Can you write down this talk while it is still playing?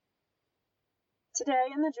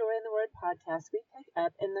Today in the Joy in the Word podcast, we pick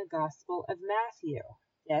up in the Gospel of Matthew.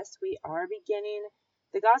 Yes, we are beginning,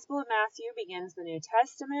 the Gospel of Matthew begins the New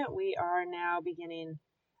Testament. We are now beginning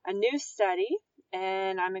a new study,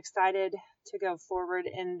 and I'm excited to go forward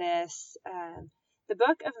in this. The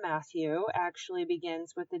book of Matthew actually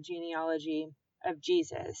begins with the genealogy of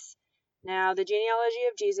Jesus. Now, the genealogy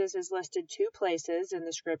of Jesus is listed two places in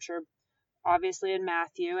the scripture, obviously in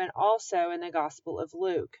Matthew and also in the Gospel of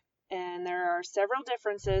Luke. And there are several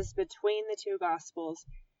differences between the two Gospels,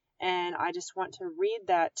 and I just want to read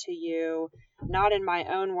that to you, not in my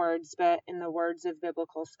own words, but in the words of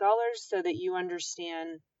biblical scholars, so that you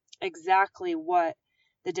understand exactly what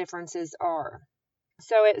the differences are.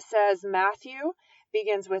 So it says Matthew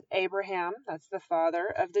begins with Abraham, that's the father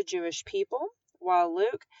of the Jewish people, while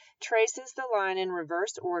Luke traces the line in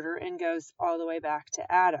reverse order and goes all the way back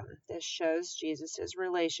to Adam. This shows Jesus'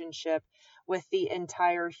 relationship with the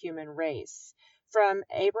entire human race. From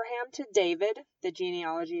Abraham to David, the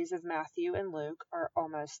genealogies of Matthew and Luke are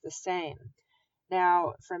almost the same.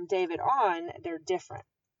 Now, from David on, they're different.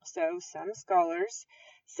 So some scholars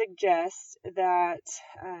suggest that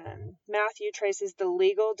Matthew traces the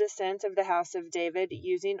legal descent of the house of David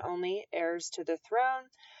using only heirs to the throne,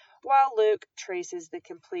 while Luke traces the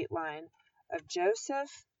complete line of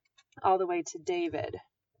Joseph all the way to David.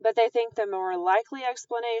 But they think the more likely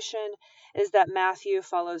explanation is that Matthew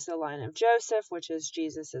follows the line of Joseph, which is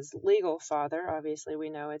Jesus' legal father. Obviously, we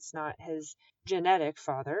know it's not his genetic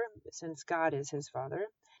father, since God is his father.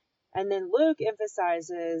 And then Luke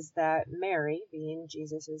emphasizes that Mary, being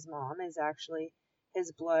Jesus' mom, is actually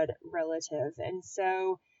his blood relative. And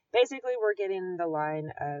so basically we're getting the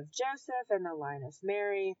line of Joseph and the line of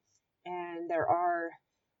Mary, and there are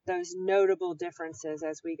those notable differences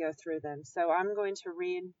as we go through them. So I'm going to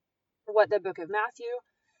read what the book of Matthew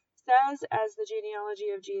says as the genealogy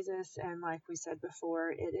of Jesus, and like we said before,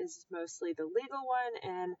 it is mostly the legal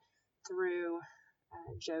one and through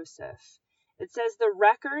Joseph. It says the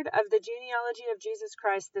record of the genealogy of Jesus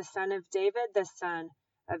Christ, the son of David, the son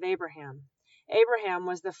of Abraham. Abraham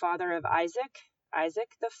was the father of Isaac, Isaac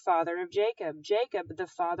the father of Jacob, Jacob the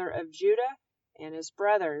father of Judah and his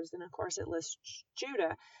brothers. And of course it lists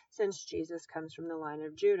Judah, since Jesus comes from the line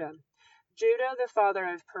of Judah. Judah the father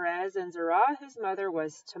of Perez and Zerah, whose mother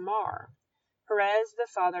was Tamar. Perez the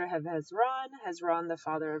father of Hezron, Hezron the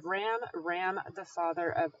father of Ram, Ram the father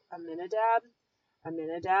of Amminadab,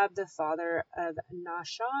 Amminadab the father of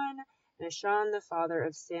Nahshon, Nahshon the father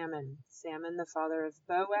of Salmon, Salmon the father of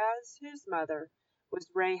Boaz, whose mother was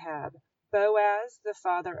Rahab, Boaz the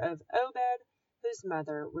father of Obed, whose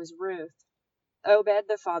mother was Ruth, Obed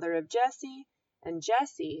the father of Jesse, and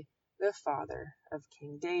Jesse the father of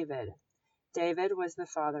King David. David was the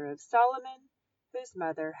father of Solomon, whose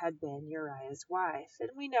mother had been Uriah's wife. And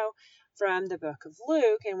we know from the book of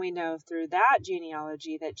Luke, and we know through that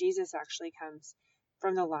genealogy, that Jesus actually comes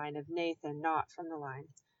from the line of Nathan, not from the line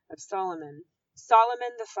of Solomon. Solomon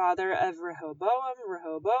the father of Rehoboam,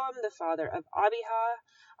 Rehoboam the father of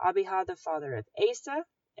Abijah, Abijah the father of Asa,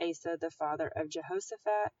 Asa the father of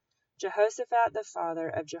Jehoshaphat, Jehoshaphat the father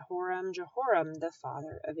of Jehoram, Jehoram the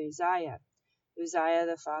father of Uzziah, Uzziah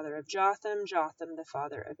the father of Jotham, Jotham the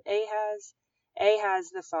father of Ahaz, Ahaz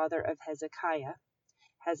the father of Hezekiah,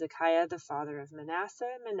 Hezekiah the father of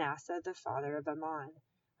Manasseh, Manasseh the father of Ammon,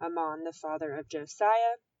 Ammon the father of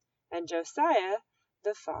Josiah, and Josiah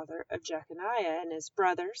the father of Jeconiah and his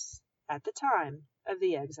brothers at the time of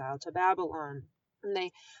the exile to Babylon. And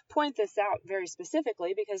they point this out very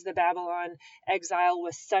specifically because the Babylon exile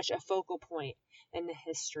was such a focal point in the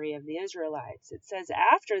history of the Israelites. It says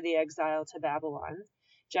after the exile to Babylon,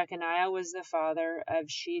 Jeconiah was the father of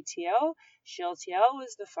Shealtiel, Shealtiel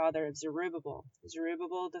was the father of Zerubbabel,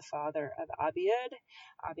 Zerubbabel the father of Abiud,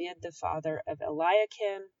 Abiud the father of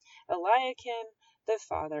Eliakim, Eliakim the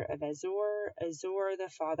father of Azor, Azor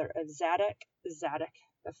the father of Zadok, Zadok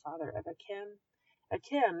the father of Achim,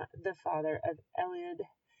 Achim the father of Eliud,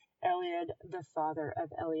 Eliud the father of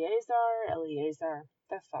Eleazar, Eleazar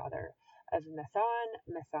the father of Methan,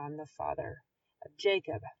 Methan the father of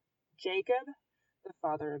Jacob, Jacob the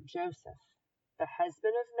father of Joseph, the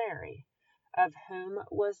husband of Mary, of whom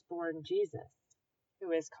was born Jesus,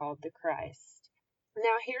 who is called the Christ.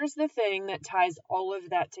 Now here's the thing that ties all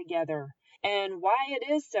of that together and why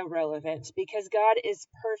it is so relevant, because God is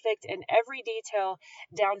perfect in every detail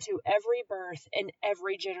down to every birth in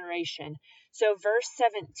every generation. So verse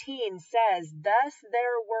 17 says, thus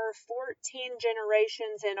there were 14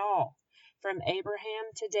 generations in all, from Abraham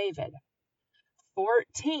to David,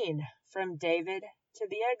 14 from David to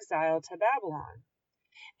the exile to Babylon,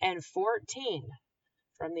 and 14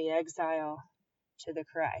 from the exile to the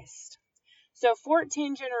Christ. So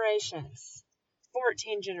 14 generations,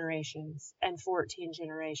 and 14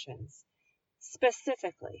 generations,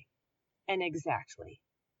 specifically and exactly,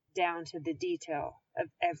 down to the detail of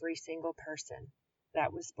every single person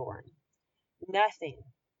that was born. Nothing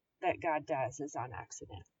that God does is on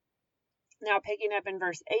accident. Now, picking up in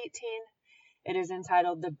verse 18, it is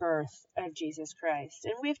entitled The Birth of Jesus Christ.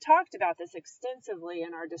 And we've talked about this extensively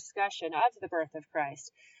in our discussion of the birth of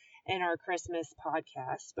Christ in our Christmas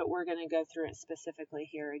podcast, but we're going to go through it specifically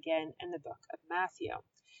here again in the book of Matthew.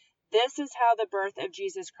 This is how the birth of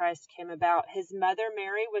Jesus Christ came about. His mother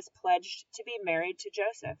Mary was pledged to be married to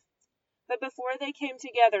Joseph. But before they came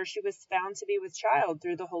together, she was found to be with child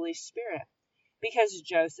through the Holy Spirit. Because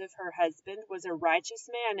Joseph, her husband, was a righteous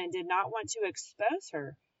man and did not want to expose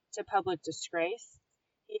her to public disgrace,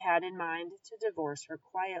 he had in mind to divorce her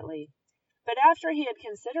quietly. But after he had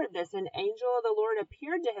considered this, an angel of the Lord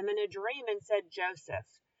appeared to him in a dream and said, Joseph,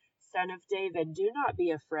 son of David, do not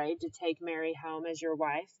be afraid to take Mary home as your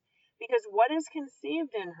wife, because what is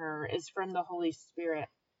conceived in her is from the Holy Spirit.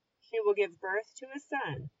 She will give birth to a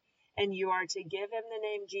son, and you are to give him the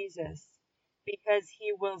name Jesus, because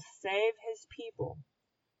he will save his people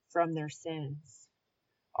from their sins.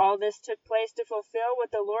 All this took place to fulfill what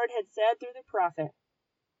the Lord had said through the prophet.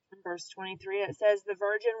 In verse 23, it says, the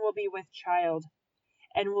virgin will be with child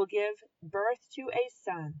and will give birth to a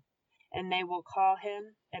son, and they will call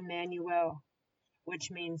him Emmanuel, which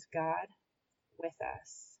means God with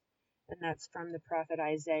us. And that's from the prophet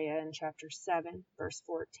Isaiah in chapter 7, verse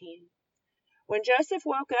 14. When Joseph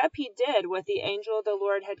woke up, he did what the angel of the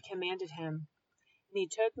Lord had commanded him. And he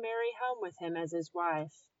took Mary home with him as his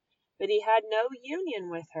wife. But he had no union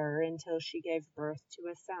with her until she gave birth to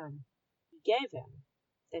a son. He gave him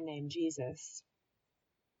the name Jesus.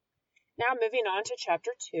 Now moving on to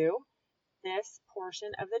chapter 2. This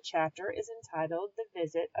portion of the chapter is entitled The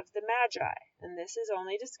Visit of the Magi. And this is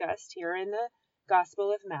only discussed here in the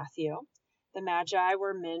Gospel of Matthew. The Magi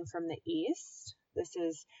were men from the east. This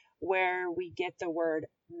is where we get the word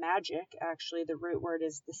magic. Actually, the root word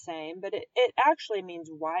is the same, but it actually means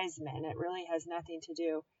wise men. It really has nothing to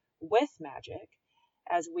do with magic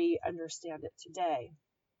as we understand it today.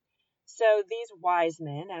 So these wise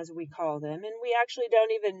men, as we call them, and we actually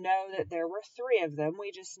don't even know that there were 3 of them.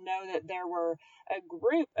 We just know that there were a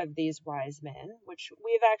group of these wise men, which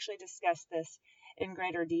we've actually discussed this in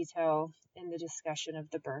greater detail in the discussion of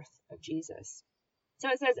the birth of Jesus. So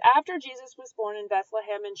it says, after Jesus was born in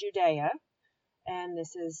Bethlehem in Judea, and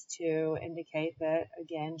this is to indicate that,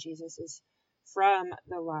 again, Jesus is from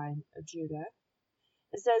the line of Judah.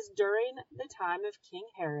 It says, during the time of King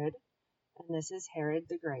Herod, and this is Herod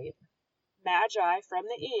the Great, Magi from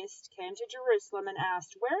the east came to Jerusalem and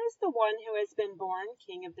asked, where is the one who has been born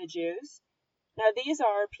King of the Jews? Now these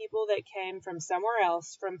are people that came from somewhere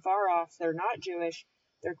else, from far off. They're not Jewish.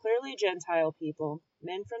 They're clearly Gentile people,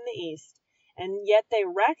 men from the east. And yet they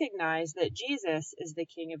recognize that Jesus is the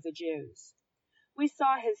King of the Jews. We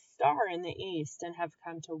saw his star in the east and have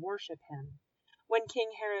come to worship him. When King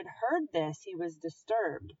Herod heard this, he was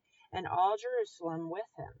disturbed, and all Jerusalem with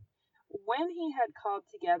him. When he had called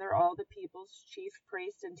together all the people's chief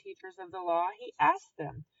priests and teachers of the law, he asked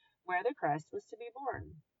them where the Christ was to be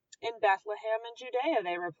born. In Bethlehem in Judea,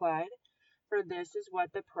 they replied, for this is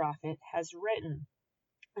what the prophet has written.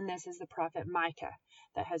 And this is the prophet Micah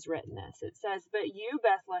that has written this. It says, but you,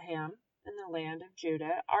 Bethlehem, in the land of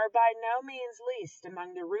Judah, are by no means least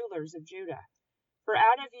among the rulers of Judah. For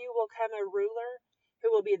out of you will come a ruler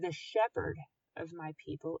who will be the shepherd of my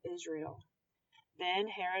people Israel. Then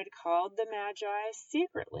Herod called the Magi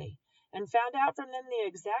secretly and found out from them the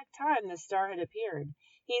exact time the star had appeared.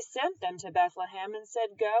 He sent them to Bethlehem and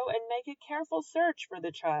said, go and make a careful search for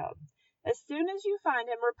the child. As soon as you find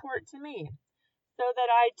him, report to me, so that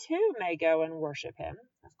I too may go and worship him.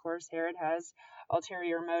 Of course, Herod has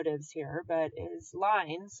ulterior motives here, but is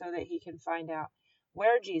lying so that he can find out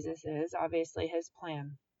where Jesus is. Obviously, his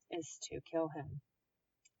plan is to kill him.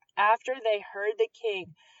 After they heard the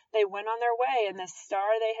king, they went on their way, and the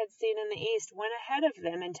star they had seen in the east went ahead of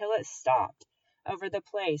them until it stopped over the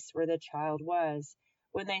place where the child was.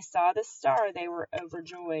 When they saw the star, they were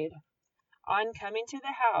overjoyed. On coming to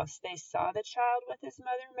the house, they saw the child with his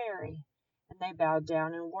mother Mary, and they bowed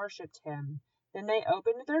down and worshipped him. Then they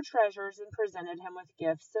opened their treasures and presented him with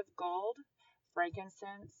gifts of gold,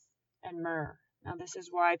 frankincense, and myrrh. Now this is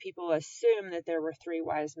why people assume that there were 3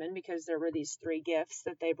 wise men, because there were these 3 gifts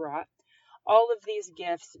that they brought. All of these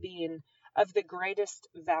gifts being of the greatest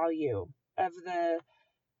value, of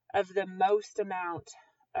the most amount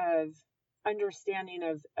of understanding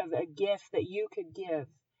of a gift that you could give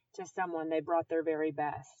to someone. They brought their very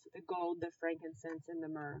best, the gold, the frankincense, and the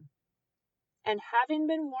myrrh. And having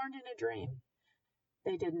been warned in a dream,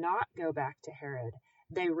 they did not go back to Herod.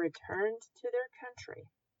 They returned to their country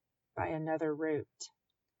by another route.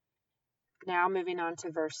 Now moving on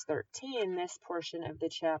to verse 13, this portion of the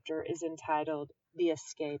chapter is entitled, The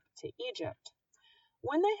Escape to Egypt.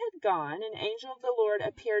 When they had gone, an angel of the Lord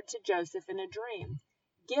appeared to Joseph in a dream.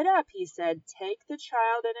 Get up, he said, take the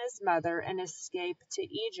child and his mother and escape to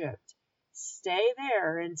Egypt. Stay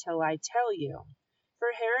there until I tell you, for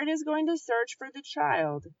Herod is going to search for the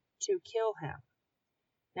child to kill him.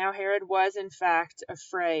 Now Herod was in fact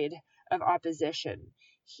afraid of opposition.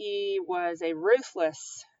 He was a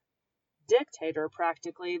ruthless dictator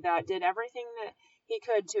practically that did everything that he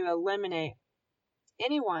could to eliminate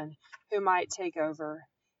anyone who might take over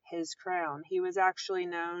his crown. He was actually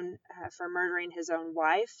known for murdering his own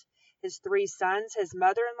wife, his 3 sons, his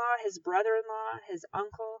mother-in-law, his brother-in-law, his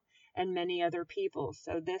uncle, and many other people.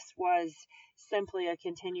 So this was simply a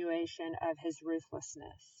continuation of his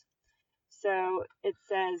ruthlessness. So it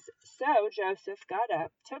says, So Joseph got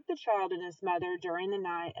up, took the child and his mother during the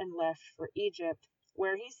night, and left for Egypt,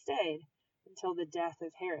 where he stayed until the death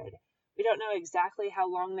of Herod. We don't know exactly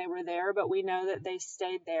how long they were there, but we know that they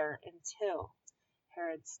stayed there until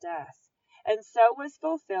Herod's death. And so was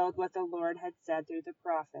fulfilled what the Lord had said through the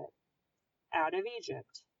prophet, Out of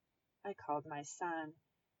Egypt I called my son.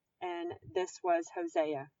 And this was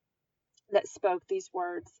Hosea that spoke these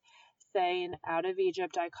words, saying, Out of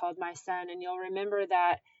Egypt I called my son. And you'll remember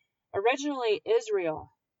that originally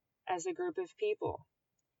Israel, as a group of people,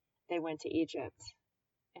 they went to Egypt.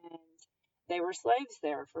 And they were slaves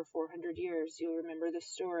there for 400 years. You'll remember the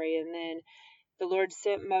story. And then the Lord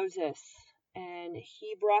sent Moses, and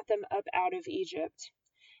he brought them up out of Egypt.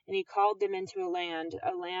 And he called them into a land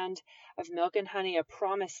of milk and honey, a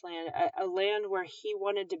promised land, a land where he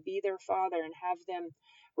wanted to be their father and have them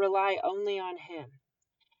rely only on him.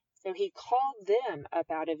 So he called them up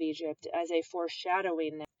out of Egypt as a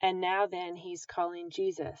foreshadowing. And now then he's calling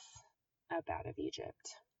Jesus up out of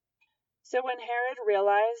Egypt. So when Herod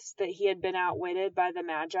realized that he had been outwitted by the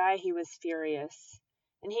Magi, he was furious.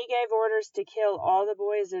 And he gave orders to kill all the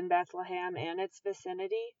boys in Bethlehem and its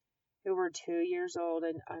vicinity who were 2 years old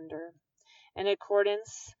and under, in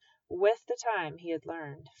accordance with the time he had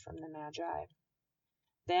learned from the Magi.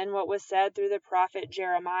 Then what was said through the prophet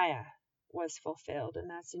Jeremiah was fulfilled, and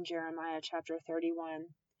that's in Jeremiah chapter 31.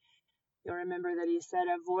 You'll remember that he said,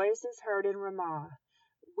 A voice is heard in Ramah,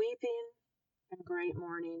 weeping and great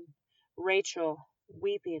mourning, Rachel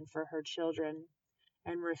weeping for her children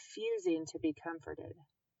and refusing to be comforted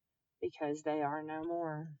because they are no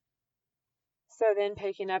more. So then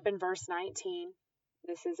picking up in verse 19,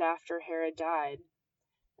 this is after Herod died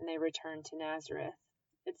and they returned to Nazareth.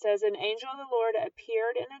 It says, An angel of the Lord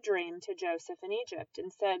appeared in a dream to Joseph in Egypt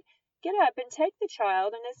and said, Get up and take the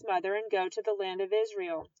child and his mother and go to the land of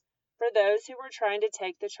Israel, for those who were trying to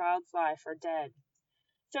take the child's life are dead.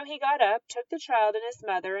 So he got up, took the child and his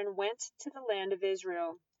mother, and went to the land of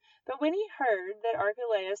Israel. But when he heard that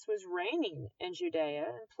Archelaus was reigning in Judea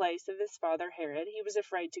in place of his father Herod, he was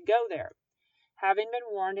afraid to go there. Having been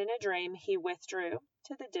warned in a dream, he withdrew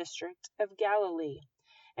to the district of Galilee,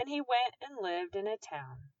 and he went and lived in a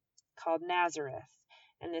town called Nazareth.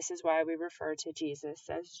 And this is why we refer to Jesus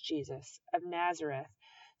as Jesus of Nazareth.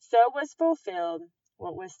 So was fulfilled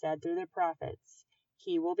what was said through the prophets.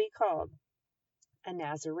 He will be called a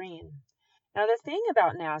Nazarene. Now the thing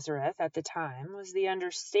about Nazareth at the time was the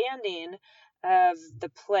understanding of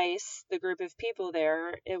the place, the group of people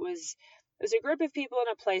there. It was a group of people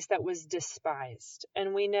in a place that was despised.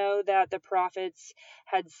 And we know that the prophets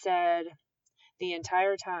had said the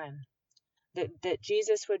entire time that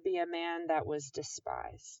Jesus would be a man that was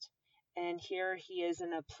despised. And here he is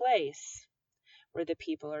in a place where the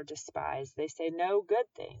people are despised. They say no good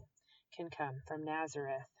thing can come from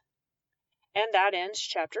Nazareth. And that ends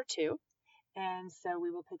chapter 2. And so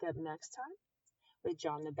we will pick up next time with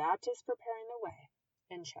John the Baptist preparing the way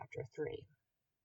in chapter 3.